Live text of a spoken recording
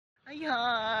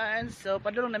Ayan, so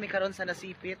padulong namin karon sa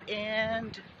nasipit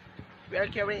and we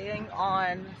are carrying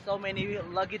on so many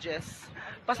luggages.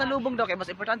 Pasalubong daw kay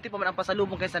mas importante pa man ang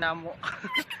pasalubong kaysa namo.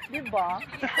 Di ba?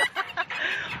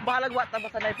 Bahalag wat na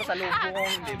basta na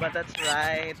pasalubong, di ba? That's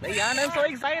right. Ayan, I'm so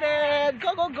excited.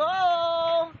 Go go go.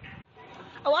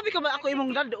 Awabi ko ba ako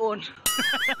imong dad doon?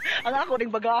 Ang ako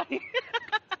ding bagay.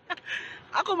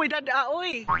 Ako may dada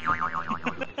oy.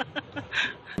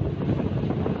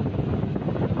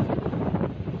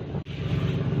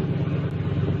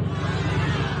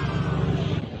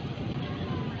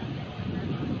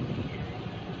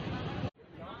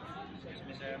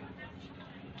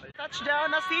 Touchdown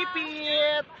na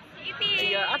sipit. Sipit.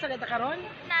 Ayan, asa dito karon?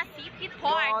 Na Sipit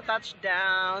Port. Oh,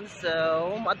 touchdown.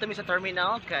 So, maadto mi sa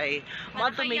terminal kay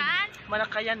maadto mi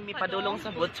Manakayan mi padulong sa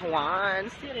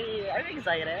Butuan City. Are you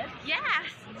excited?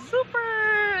 Yes.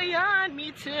 Super. Ayan,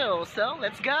 me too. So,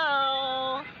 let's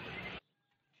go.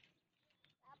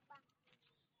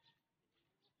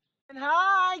 And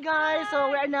hi guys, so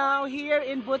we are now here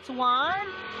in Butuan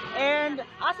and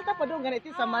asa ta padung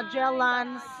ganito sa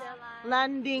Magellan's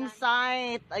landing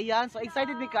site. Ayan, so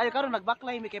excited mi kayo karon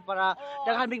nagbaklay mi kay para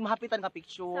daghan mig mahapitan ka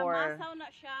picture. Sa Masaw na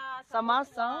siya. Sa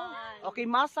Masaw? Okay,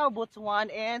 Masaw,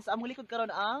 Butuan and sa among likod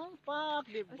karon ang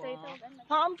park, di ba?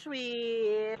 Palm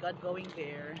tree. God going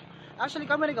there.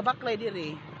 Actually kami nagabaklay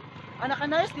diri. Ang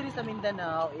naka-nice diri sa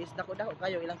Mindanao is dako-dako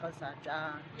kayo ilang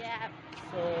kalsada. Yeah.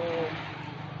 So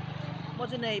mo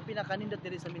dyan ay pinakanindot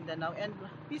diri sa Mindanao and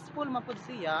peaceful man po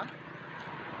siya.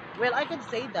 Well, I can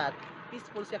say that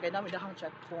peaceful siya kay namin dakang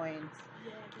checkpoints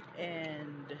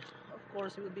and of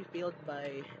course we will be filled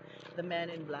by the men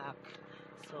in black,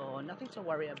 so nothing to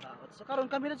worry about. So karon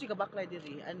kami na siya baklay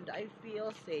diri and I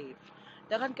feel safe.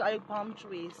 Daghan kaayog palm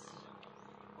trees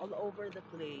all over the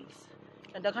place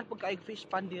and daghan pag kaayog fish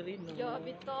pond diri no. Yo,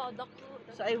 bito, dako.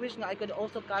 So I wish nga I could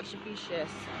also catch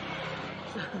fishes.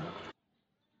 So,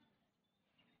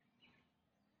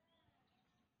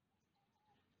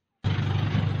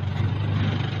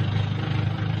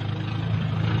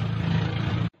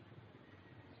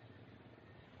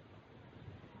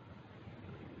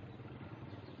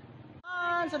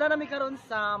 so na namin karon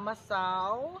sa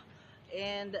Masaw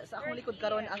and sa akong likod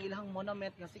karon ang ilang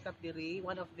monument nga sikat diri,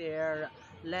 one of their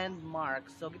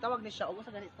landmarks. So gitawag ni siya o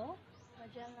sa ganito?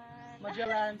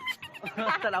 Magellan.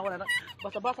 Tala ko na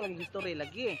basta-basta lagi history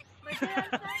lagi.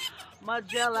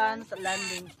 Magellan's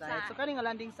landing site. So kani nga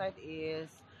landing site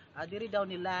is diri daw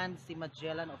ni land si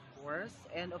Magellan of course,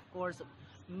 and of course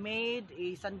made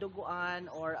a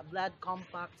sanduguan or a blood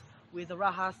compact with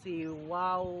Raha si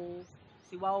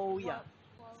Wawya.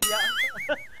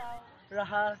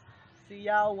 Raha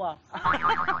Siyawa.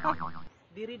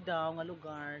 Diri daw nga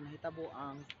lugar nahitabo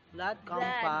ang blood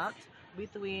compact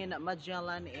between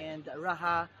Magellan and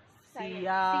Raha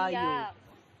Siyayu.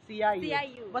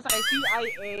 Basta kay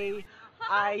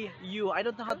C-I-A-I-U. I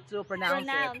don't know how to pronounce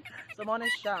it. So mo na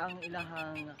siya ang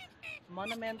ilahang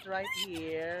monument right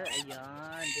here.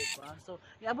 Ayan, diba? So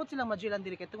niabot silang Magellan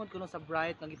diri kay tungod kuno sa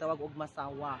bright nga gitawag og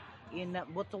masawa. In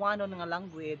Botswana nga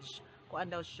language,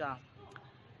 kuan daw siya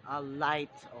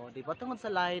light. O, diba? Tungod sa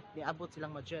light, niabot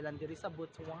silang Magellan diri sa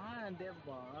Butuan,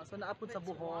 diba? So naapod sa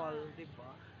Bohol,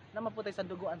 diba? Namaputay sa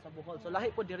duguan sa Bohol. So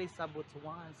lahi po diri sa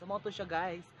Butuan. So mo to siya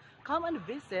guys. Come and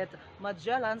visit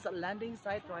Magellan's landing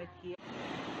site right here.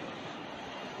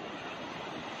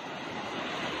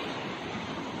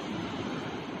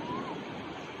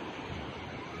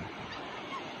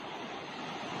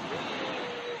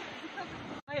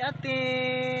 Hi ate.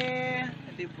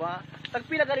 Diba?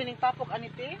 Tagpila ka rin yung tapok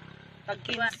anite? Tag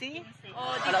 15?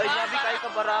 Oh, diba? Alaw, grabe kayo ka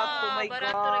barato. Oh my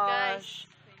barato rin, guys. gosh.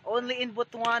 Only in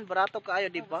Butuan, barato kayo,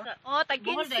 diba? Oh, tag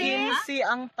 15. 15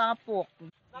 ang tapok.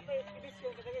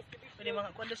 Pwede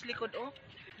mga kwandos likod, oh.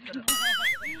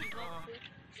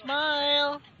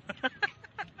 Smile!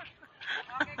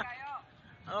 Okay kayo.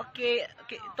 Okay.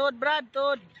 Tod, Brad,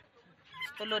 tod.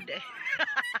 Tulod eh.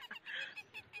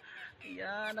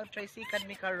 Yan, nag-tricycle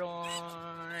mi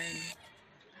karon.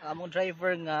 Among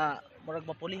driver nga murag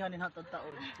mapulihan ni hatod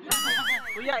taon.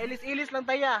 Kuya, ilis-ilis lang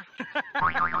taya.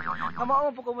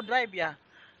 Kamao po ko mo drive ya.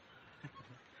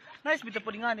 Nice bitaw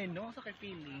pulinganin no sa kay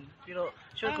feeling. Pero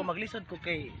sure ko maglisod ko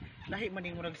kay lahi man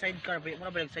ning murag sidecar ba,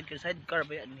 murag ba sidecar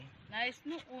ba yan ni. Nice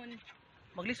noon.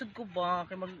 Maglisod ko ba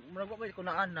kay murag ba ko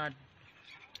naanad.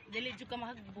 Dili jud ka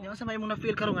mahagbo. Yung sa may mong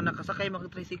na-feel karon nga nakasakay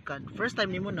mag-tricycle. First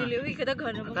time nimo na. Dili uy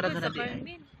kadaghan mo. Kadaghan na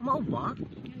di. Mao ba?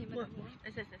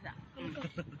 Sa.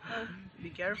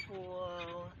 Be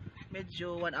careful.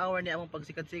 Medyo 1 hour ni among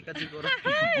pagsikat-sikat siguro.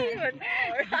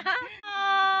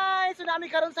 Hi! So nami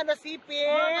karon sa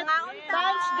Nasipit.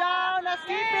 Touchdown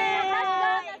Nasipit!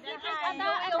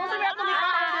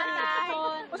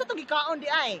 Unsa to gikaon di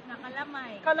ay?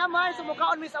 Nakalamay. Kalamay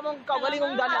sumukaon mi sa among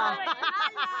kaugalingong dala. Ala,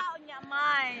 unya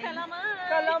may.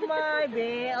 Kalamay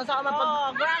be. Unsa ka man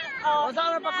pag unsa ka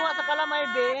man pagkuha sa kalamay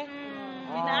be?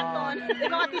 Binaton.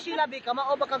 Ikaw ati sila be,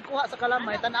 kamao ba kag kuha sa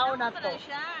kalamay? Tan-aw na to.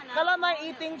 Kalamay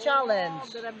eating challenge.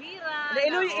 Bira-bira.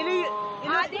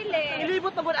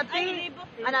 Ilibot na gud ati.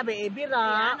 Ana be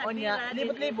ibira onya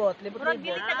libot-libot. Murag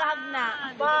dili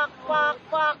tagahagna.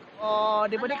 Pak. Oh,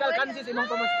 di ba di kalkansis imong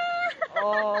pamas.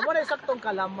 Oh, mo na saktong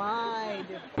kalamay.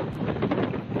 Di ba?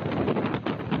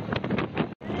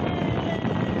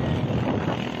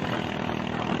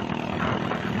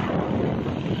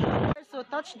 So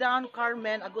touchdown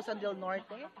Carmen, Agusan del Norte.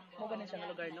 Mo ba siya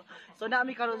nga lugar no? So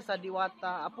naami karon sa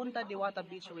Diwata, Punta Diwata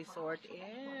Beach Resort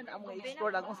and ang mga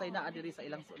explore lang unsay naa diri sa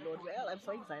ilang sulod. Well, I'm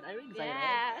so excited. I'm really excited.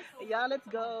 Yes. Yeah, let's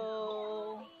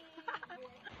go.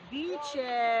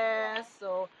 Beaches.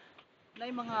 So na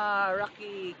mga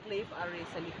rocky cliff area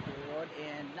sa likod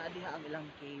and naa diha ang ilang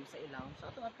cave sa ilang. So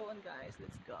ato atoon guys,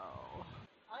 let's go.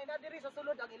 Ay na diri sa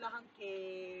sulod ang ilang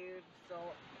cave. So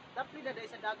tapli na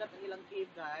dahil sa dagat ang ilang cave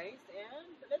guys and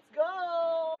let's go!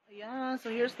 Ayan, so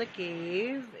here's the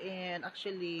cave and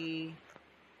actually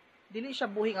dili siya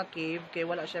buhing a cave kay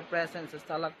wala siya present sa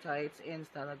stalactites and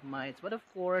stalagmites but of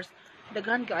course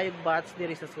daghan kaayog bats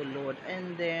diri sa sulod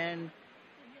and then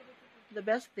the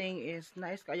best thing is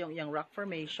nice kayong iyang rock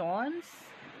formations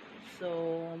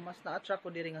so mas na-attract ko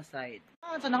diri nga side.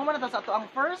 So nahuman na ta sa ato ang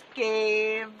first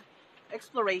cave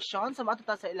exploration so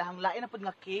matuta sa ilahang lain na pud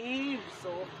nga cave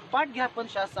so part gihapon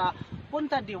siya sa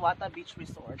Punta Diwata Beach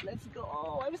Resort. Let's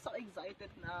go. I'm so excited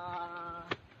na.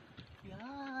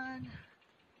 Yan,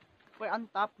 we're on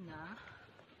top na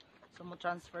so mo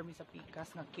transfer mi sa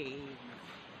pikas nga cave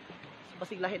so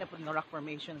basig lahi na pud nga rock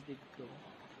formations dito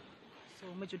so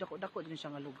medyo dako-dako din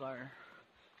siya nga lugar.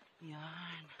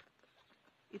 Yan,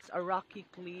 it's a rocky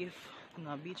cliff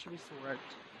nga beach resort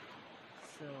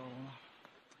so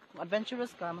kung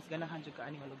adventurous ka, mas ganahan dyan ka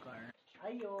aning lugar.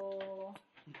 Ayo!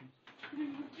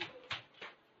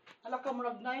 Hala ka,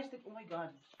 murag nice. Oh my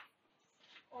god.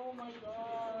 Oh my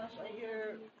gosh. I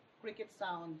hear cricket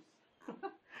sounds.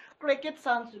 Cricket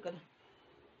sounds. Oh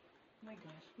my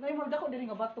gosh. Nay, murag ako din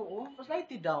nga bato, oh.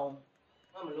 Flashlight daw.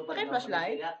 Bakit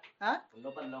flashlight? Ha?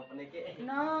 Lupad lang paniki.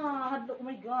 Na, hadlo. Oh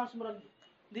my gosh. Murag,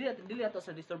 dili ato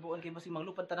sa disturbuan kay basig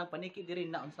maglupad tanang paniki diri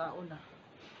na unsaon na.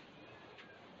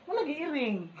 Wala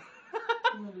gi-iring.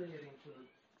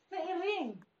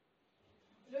 Na-iring.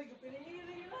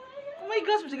 Oh my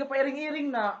gosh, sige pa iring-iring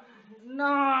na.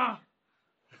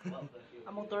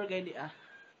 Among tour guide ah.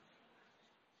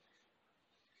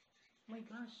 Oh my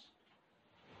gosh.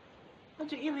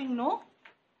 Ano iring no?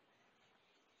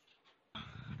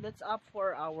 That's up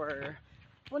for our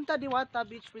Punta Diwata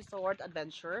Beach Resort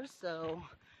adventure. So,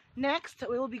 next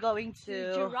we will be going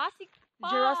to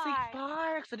Jurassic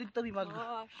Park. So dito may mag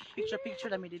picture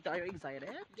na mi dito. Are you excited?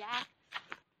 Yeah.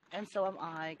 And so am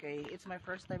I. Okay, it's my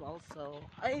first time also.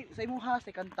 Ay, sa imo ha,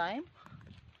 second time?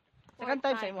 Second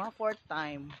time sa imo ha, fourth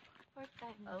time. Fourth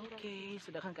time. Okay, so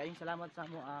daghang kayong salamat sa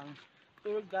mo ang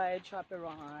tour guide,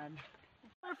 chaperon.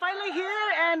 We're finally here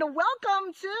and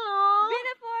welcome to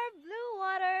Binafor Blue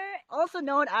Water. also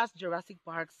known as Jurassic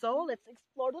Park. So, let's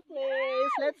explore the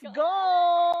place. Let's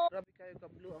go! Grabe kayo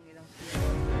ka-blue ang ilang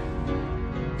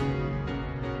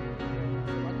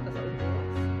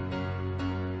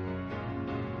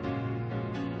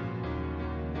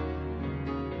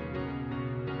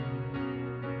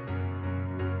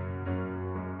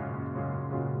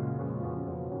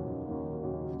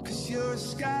You're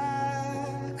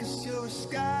a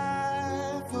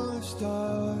sky full of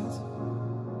stars.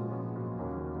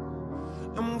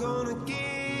 I'm gonna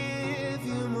give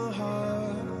you my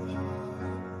heart.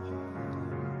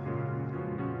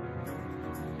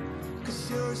 'Cause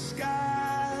you're a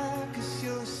sky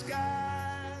full of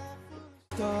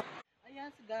stars.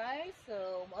 Ayan guys,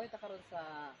 so maulita karon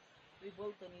sa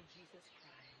Ribulto ni Jesus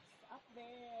Christ. Up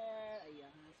there.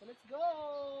 Ayan. So let's go.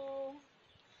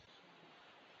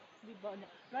 Diba?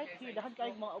 Right here, dahan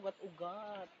kayong mga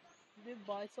ugat-ugat.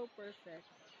 Diba? It's so perfect.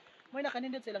 May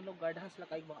nakanindot silang lugar, dahan sila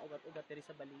kayong mga ugat-ugat diri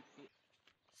sa Baliti.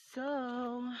 So,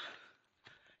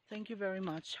 thank you very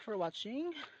much for watching.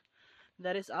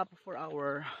 That is up for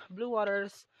our Blue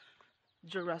Waters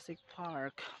Jurassic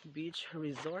Park Beach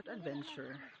Resort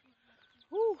Adventure.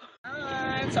 Woo!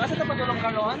 So, asa ito patulong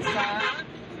karon sa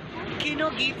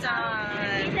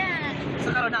Kinugitan. So,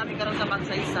 karon namin karon sa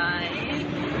Magsaysay.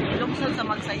 Lungsod sa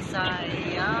Magsaysay.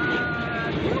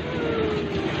 Ayan.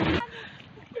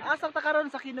 Asang ta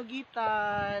karon sa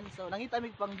Kinugitan. So, nangita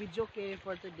mig pang video kay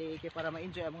for today kay para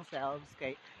ma-enjoy among selves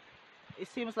kay it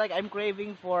seems like I'm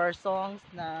craving for songs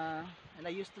na And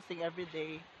I used to sing every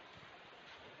day.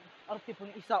 Arte po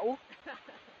yung isa, oh.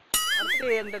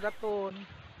 Arte, ang dagaton.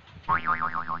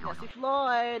 Yeah, si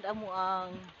Floyd, amo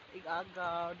ang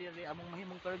igagaw, diri among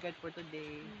mahimong tour guide for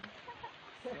today.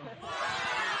 So,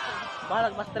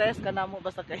 balag mas stress ka na mo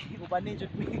basta kay ubani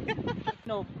jud mi.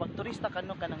 No, pag turista ka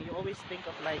no kanang you always think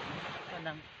of like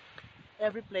kanang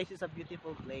every place is a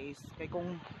beautiful place. Kay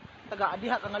kung taga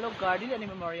diha ka nga lugar, dili ani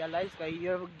memorialize kay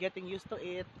you're getting used to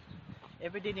it.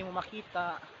 Every day nimo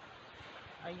makita.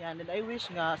 Ayan, and I wish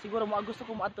nga siguro mo gusto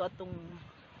ko moadto atong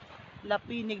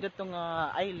lapinig datong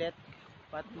islet,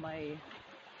 but my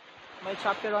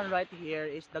chaperon right here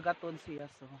is dagaton siya,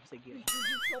 so sige.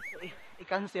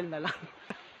 I-cancel na lang.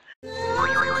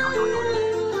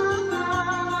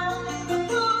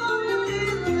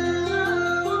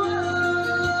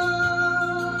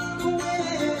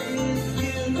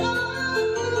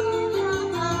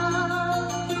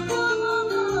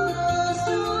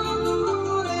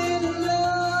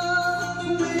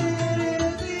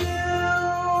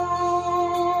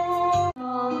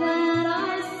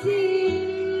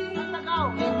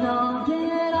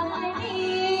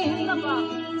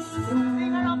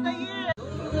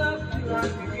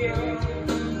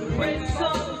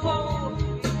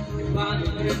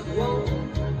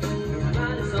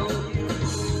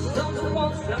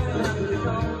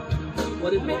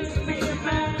 What it makes me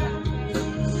mad,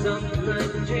 something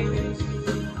like the change.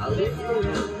 I live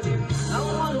forever. I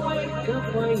wanna wake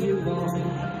up when you want.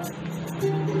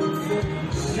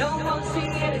 No one see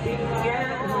anything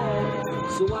at all,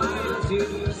 so why don't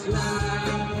you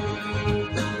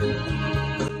slide?